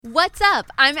What's up?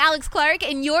 I'm Alex Clark,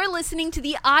 and you're listening to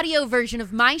the audio version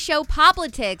of my show,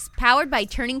 Poplitics, powered by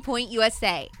Turning Point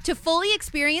USA. To fully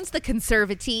experience the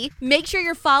conservative, make sure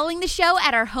you're following the show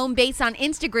at our home base on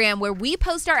Instagram, where we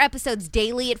post our episodes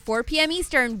daily at 4 p.m.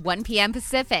 Eastern, 1 p.m.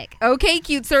 Pacific. Okay,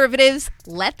 cute conservatives,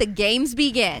 let the games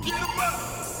begin.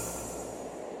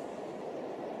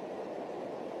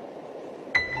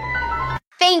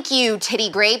 Thank you, Titty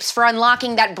Grapes, for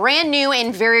unlocking that brand new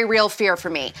and very real fear for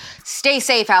me. Stay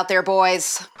safe out there,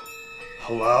 boys.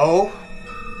 Hello?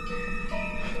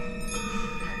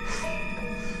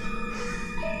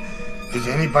 Is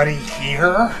anybody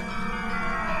here?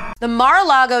 The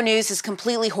Mar-a-Lago news is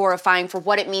completely horrifying for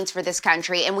what it means for this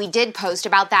country, and we did post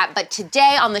about that, but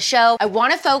today on the show, I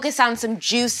want to focus on some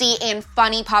juicy and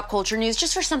funny pop culture news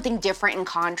just for something different in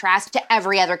contrast to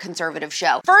every other conservative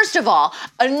show. First of all,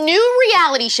 a new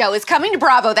reality show is coming to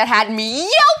Bravo that had me yelping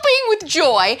with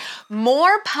joy.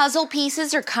 More puzzle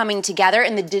pieces are coming together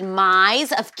in the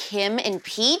demise of Kim and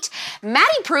Pete. Maddie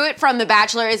Pruitt from The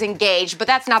Bachelor is engaged, but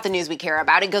that's not the news we care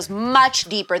about. It goes much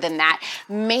deeper than that,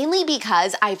 mainly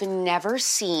because I've never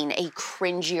seen a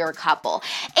cringier couple.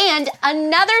 And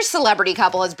another celebrity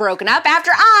couple has broken up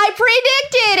after I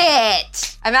predicted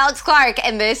it. I'm Alex Clark,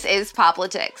 and this is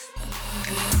Poplitics.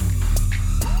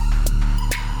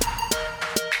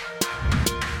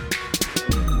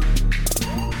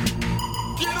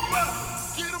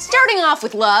 Starting off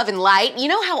with love and light, you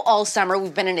know how all summer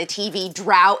we've been in a TV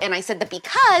drought, and I said that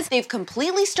because they've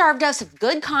completely starved us of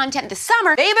good content this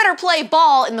summer, they better play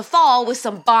ball in the fall with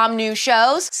some bomb new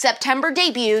shows. September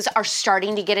debuts are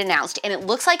starting to get announced, and it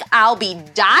looks like I'll be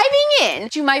diving in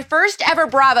to my first ever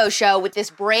Bravo show with this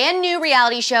brand new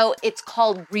reality show. It's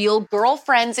called Real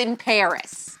Girlfriends in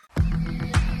Paris.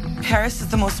 Paris is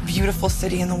the most beautiful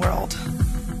city in the world.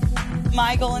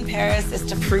 My goal in Paris is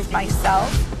to prove myself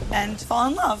and fall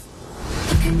in love.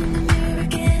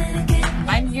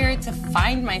 I'm here to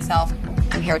find myself.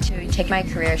 I'm here to take my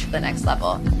career to the next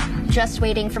level. Just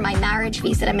waiting for my marriage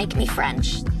visa to make me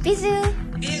French. Bisous.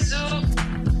 Bisous.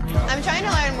 I'm trying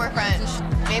to learn more French.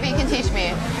 Maybe you can teach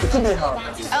me. It can be hard.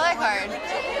 I like hard.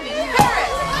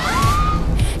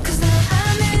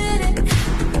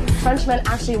 Paris! Frenchmen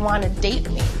actually want to date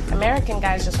me. American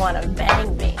guys just want to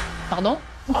bang me. Pardon?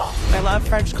 I love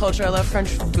French culture. I love French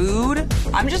food.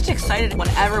 I'm just excited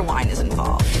whenever wine is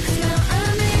involved.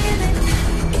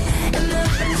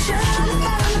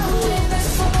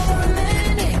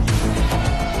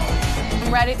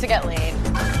 I'm ready to get laid.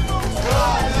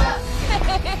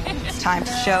 It's time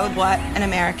to show what an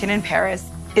American in Paris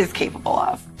is capable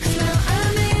of.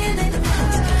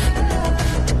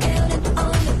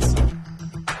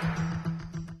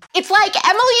 It's like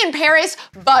Emily in Paris,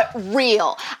 but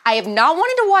real. I have not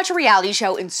wanted to watch a reality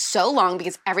show in so long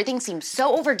because everything seems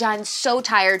so overdone, so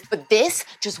tired, but this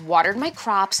just watered my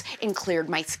crops and cleared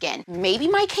my skin. Maybe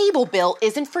my cable bill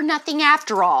isn't for nothing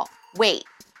after all. Wait,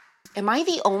 am I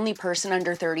the only person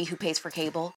under 30 who pays for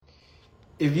cable?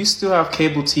 If you still have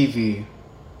cable TV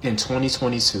in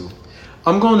 2022,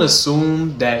 I'm going to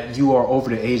assume that you are over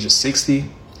the age of 60,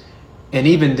 and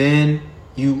even then,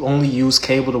 you only use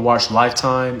cable to watch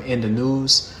Lifetime and the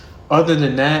news. Other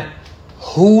than that,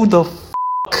 who the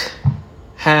f***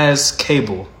 has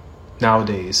cable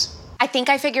nowadays? I think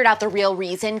I figured out the real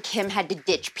reason Kim had to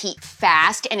ditch Pete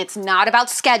fast, and it's not about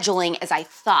scheduling as I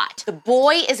thought. The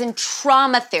boy is in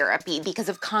trauma therapy because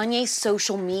of Kanye's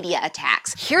social media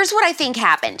attacks. Here's what I think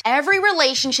happened. Every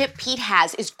relationship Pete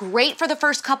has is great for the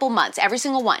first couple months, every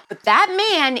single one. But that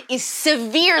man is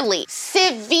severely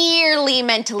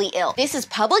mentally ill. This is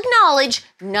public knowledge,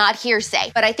 not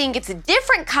hearsay. But I think it's a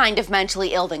different kind of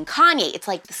mentally ill than Kanye. It's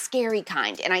like the scary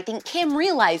kind. And I think Kim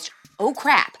realized, oh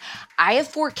crap, I have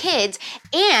 4 kids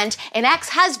and an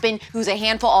ex-husband who's a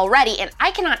handful already, and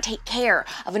I cannot take care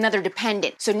of another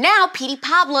dependent. So now Petey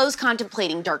Pablo's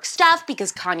contemplating dark stuff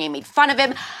because Kanye made fun of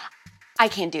him. I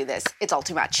can't do this. It's all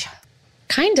too much.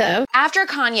 Kind of. After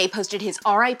Kanye posted his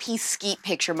RIP Skeet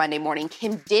picture Monday morning,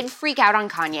 Kim did freak out on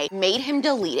Kanye, made him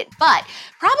delete it, but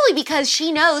probably because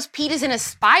she knows Pete is in a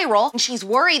spiral and she's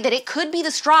worried that it could be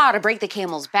the straw to break the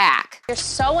camel's back. You're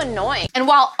so annoying. And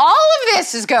while all of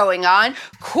this is going on,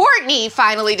 Courtney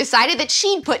finally decided that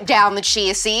she'd put down the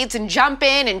chia seeds and jump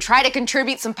in and try to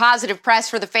contribute some positive press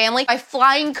for the family by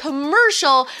flying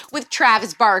commercial with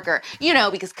Travis Barker. You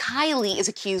know, because Kylie is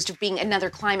accused of being another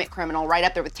climate criminal right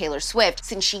up there with Taylor Swift,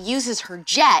 since she uses her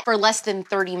jet for less than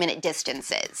 30-minute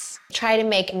distances. Try to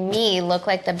make me look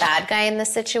like the bad guy in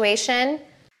this situation.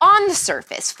 On the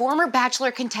surface, former Bachelor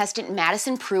contestant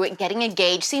Madison Pruitt getting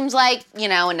engaged seems like, a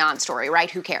non-story, right?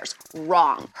 Who cares?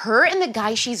 Wrong. Her and the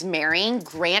guy she's marrying,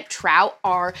 Grant Trout,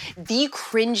 are the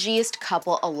cringiest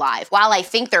couple alive. While I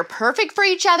think they're perfect for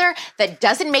each other, that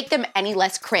doesn't make them any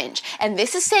less cringe. And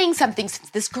this is saying something since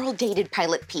this girl dated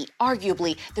Pilot Pete,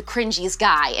 arguably the cringiest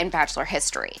guy in Bachelor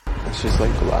history. It's just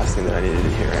like the last thing that I needed to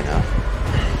hear right now.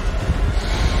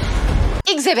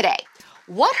 Exhibit A.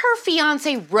 What her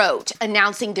fiance wrote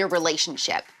announcing their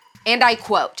relationship. And I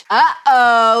quote,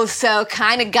 "Uh-oh, so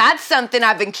kinda got something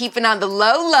I've been keeping on the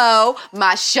low,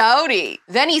 my shorty."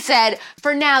 Then he said,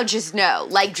 "For now, just know,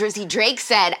 like Drizzy Drake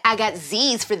said, I got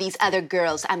Z's for these other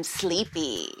girls, I'm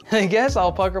sleepy." I guess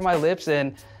I'll pucker my lips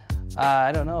and,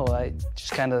 I don't know, I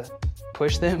just kinda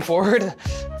push them forward.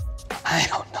 I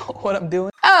don't know what I'm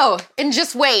doing. Oh, and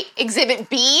just wait, Exhibit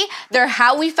B, their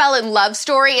How We Fell in Love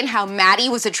story and how Maddie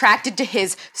was attracted to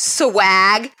his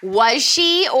swag. Was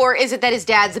she, or is it that his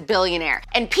dad's a billionaire?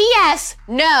 And P.S.,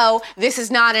 no, this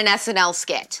is not an SNL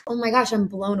skit. Oh my gosh, I'm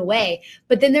blown away.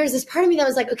 But then there's this part of me that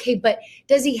was like, okay, but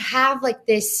does he have like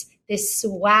this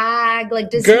swag? Like,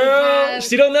 does he have...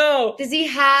 she don't know. Does he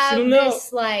have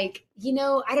this, like,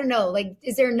 I don't know, like,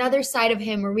 is there another side of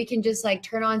him where we can just, like,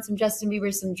 turn on some Justin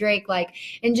Bieber, some Drake, like,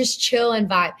 and just chill and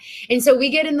vibe? And so we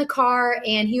get in the car,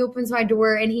 and he opens my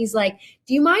door, and he's like,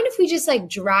 do you mind if we just, like,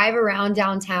 drive around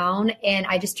downtown, and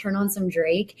I just turn on some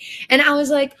Drake? And I was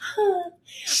like, huh.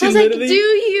 I was like, do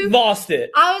you? Lost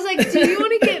it. I was like, do you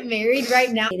want to get married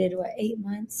right now? Dated, what, 8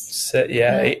 months?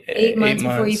 Eight months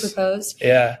before you proposed.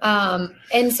 Yeah.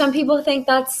 And some people think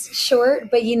that's short,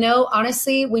 but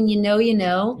honestly, when you know, you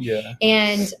know. Yeah.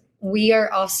 And we are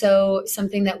also,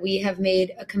 something that we have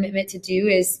made a commitment to do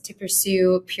is to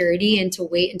pursue purity and to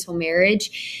wait until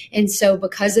marriage. And so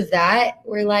because of that,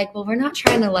 we're like, well, we're not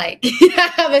trying to like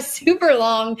have a super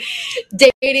long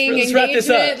dating engagement. Wrap this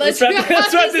up. Let's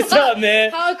wrap this up,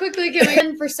 man. How quickly can we?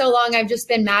 And for so long, I've just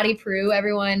been Maddie Prue.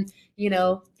 Everyone,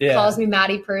 calls me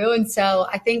Maddie Prue. And so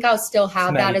I think I'll still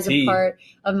have that as a part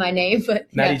of my name. But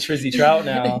Maddie Trizzy Trout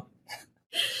now.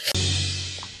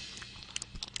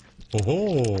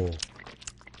 Maybe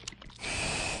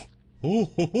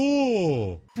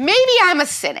I'm a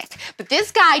cynic, but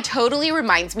this guy totally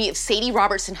reminds me of Sadie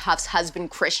Robertson Huff's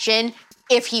husband, Christian,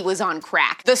 if he was on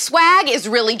crack. The swag is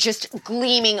really just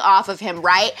gleaming off of him,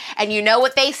 right? And you know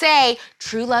what they say,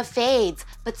 true love fades,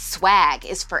 but swag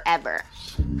is forever.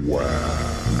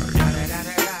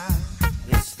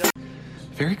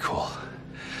 Very cool.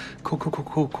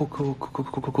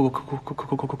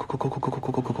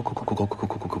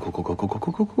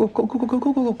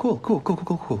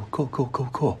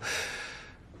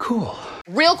 Cool.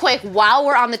 Real quick, while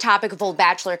we're on the topic of old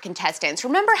Bachelor contestants,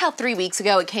 remember how 3 weeks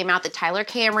ago it came out that Tyler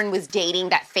Cameron was dating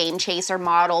that Fame Chaser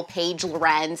model, Paige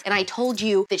Lorenz, and I told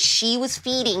you that she was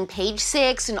feeding Page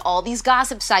Six and all these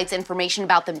gossip sites information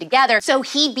about them together, so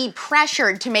he'd be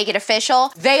pressured to make it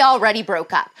official? They already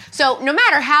broke up. So no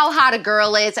matter how hot a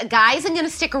girl is, a guy isn't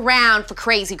gonna stick around for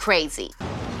crazy.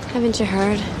 Haven't you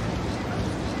heard?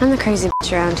 I'm the crazy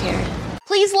bitch around here.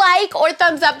 Please like or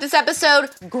thumbs up this episode.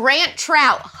 Grant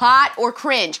Trout, hot or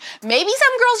cringe? Maybe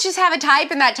some girls just have a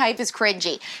type and that type is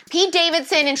cringy. Pete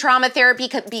Davidson in trauma therapy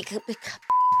because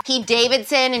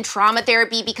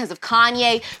of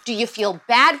Kanye. Do you feel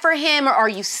bad for him or are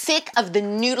you sick of the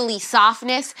noodly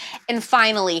softness? And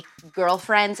finally,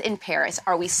 girlfriends in Paris.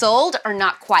 Are we sold or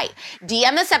not quite?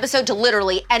 DM this episode to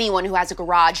literally anyone who has a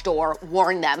garage door.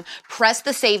 Warn them. Press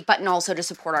the save button also to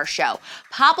support our show.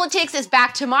 Poplitics is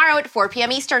back tomorrow at 4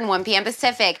 p.m. Eastern, 1 p.m.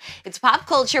 Pacific. It's pop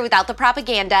culture without the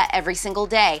propaganda every single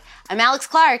day. I'm Alex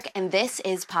Clark, and this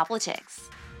is Poplitics.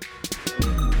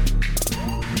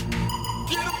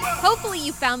 Hopefully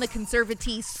you found the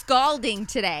Conservatee scalding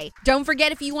today. Don't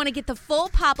forget, if you want to get the full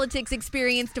Poplitics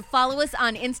experience, to follow us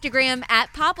on Instagram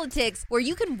at Poplitics, where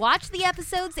you can watch the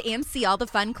episodes and see all the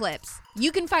fun clips.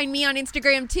 You can find me on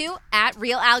Instagram too, at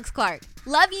Real Alex Clark.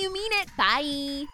 Love you, mean it. Bye.